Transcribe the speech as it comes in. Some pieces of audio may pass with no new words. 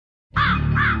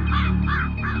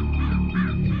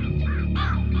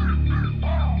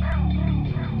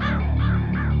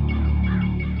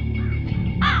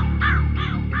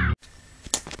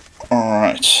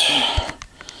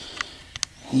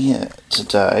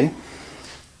today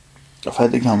I've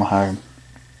had to come home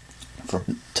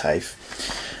from TAFE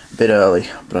a bit early,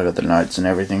 but I got the notes and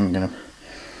everything. I'm gonna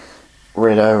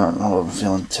read over and I'm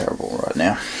feeling terrible right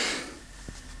now.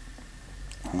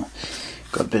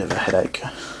 Got a bit of a headache.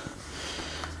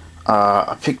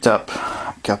 I picked up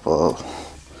a couple of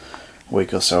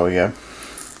week or so ago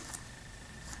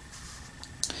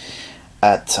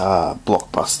at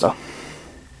Blockbuster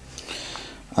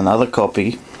another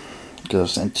copy, because I've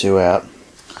sent 2 out,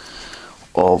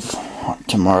 of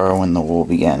Tomorrow When the War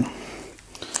Began.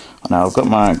 Now I've got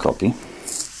my own copy.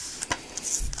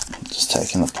 Just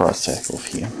taking the price tag off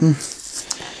here.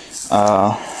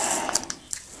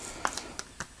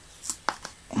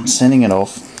 I'm sending it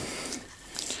off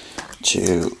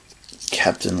to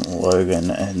Captain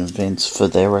Logan and Vince for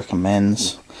their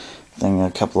recommends. I think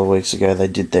a couple of weeks ago they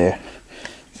did their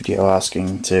video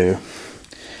asking to,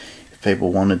 if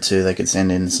people wanted to, they could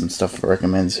send in some stuff for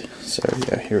recommends. So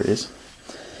yeah, here it is.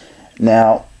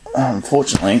 Now,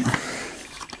 unfortunately,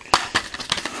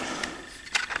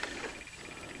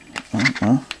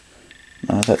 no,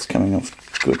 that's coming off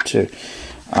good too.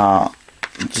 I'm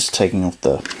just taking off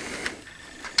the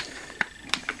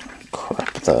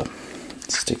crap, the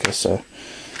sticker, so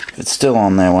if it's still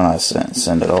on there when I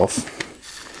send it off,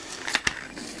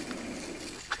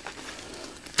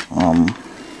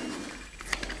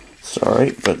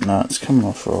 sorry, but no, it's coming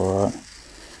off alright.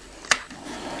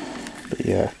 But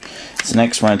yeah, it's an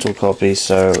ex-rental copy,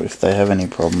 so if they have any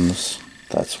problems,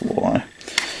 that's why.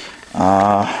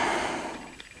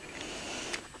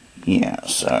 Yeah,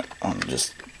 so I'm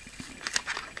just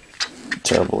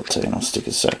terrible at taking off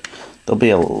stickers, so there'll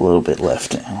be a little bit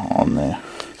left on there,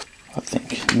 I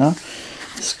think. No,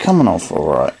 it's coming off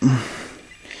alright.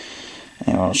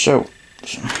 Anyway, I'll show.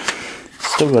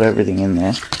 Still got everything in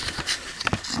there.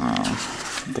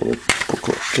 The little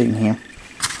booklet thing here.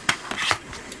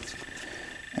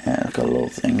 And I've got a little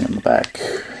thing in the back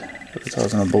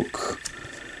advertising a book.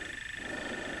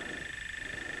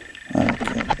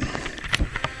 Okay.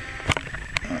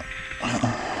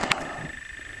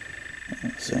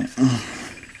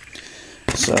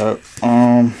 So,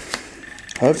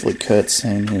 hopefully Kurt's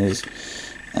seen his,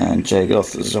 and Jay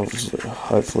Goth is obviously,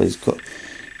 hopefully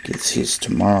gets his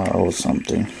tomorrow or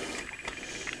something.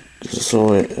 Because I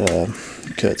saw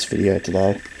Kurt's video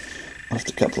today, left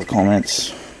a couple of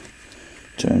comments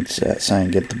to him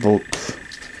saying get the book.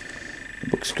 The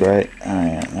book's great. Oh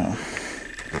yeah, no.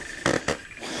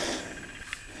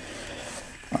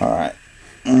 Alright.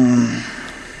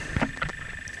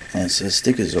 And so the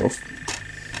sticker's off.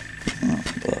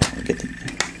 But I'll get the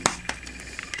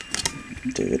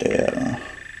DVD out.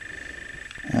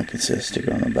 I can see a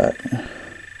sticker on the back.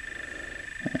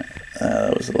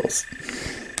 That was a little.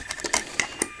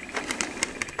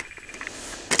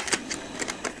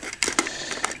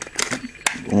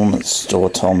 The woman at the store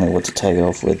told me what to take it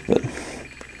off with, but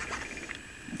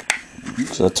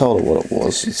so I told her what it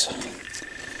was.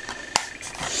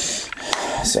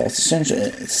 So it's essentially,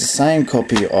 it's the same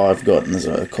copy I've got, and there's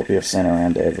a copy I've sent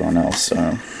around to everyone else.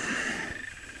 So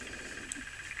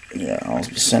yeah, I'll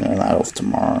be sending that off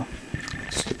tomorrow.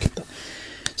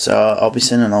 So I'll be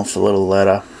sending off a little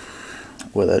letter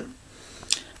with it,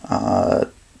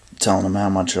 telling them how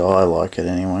much I like it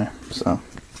anyway. So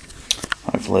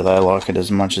hopefully they like it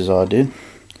as much as I did.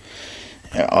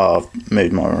 Yeah, I've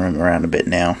moved my room around a bit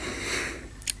now.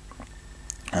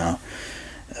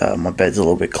 My bed's a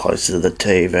little bit closer to the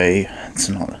TV. It's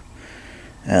not.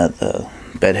 The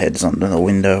bed head's under the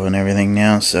window and everything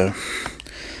now, so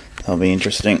that'll be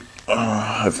interesting.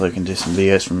 Hopefully I can do some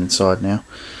videos from inside now.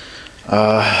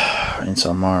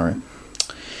 Inside my room.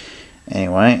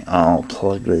 Anyway, I'll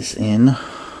plug this in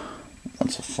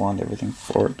once I find everything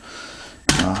for it.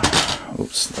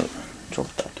 Oops,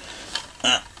 dropped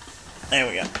that. There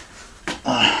we go.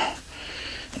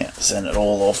 Yeah, send it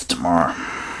all off tomorrow.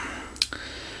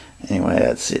 Anyway,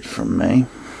 that's it from me.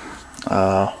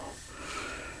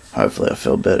 Hopefully I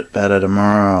feel better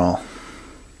tomorrow.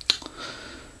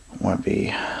 Won't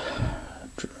be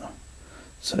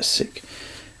so sick.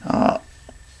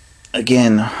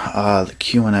 Again, the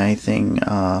Q&A thing,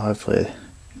 hopefully I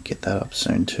get that up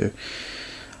soon too.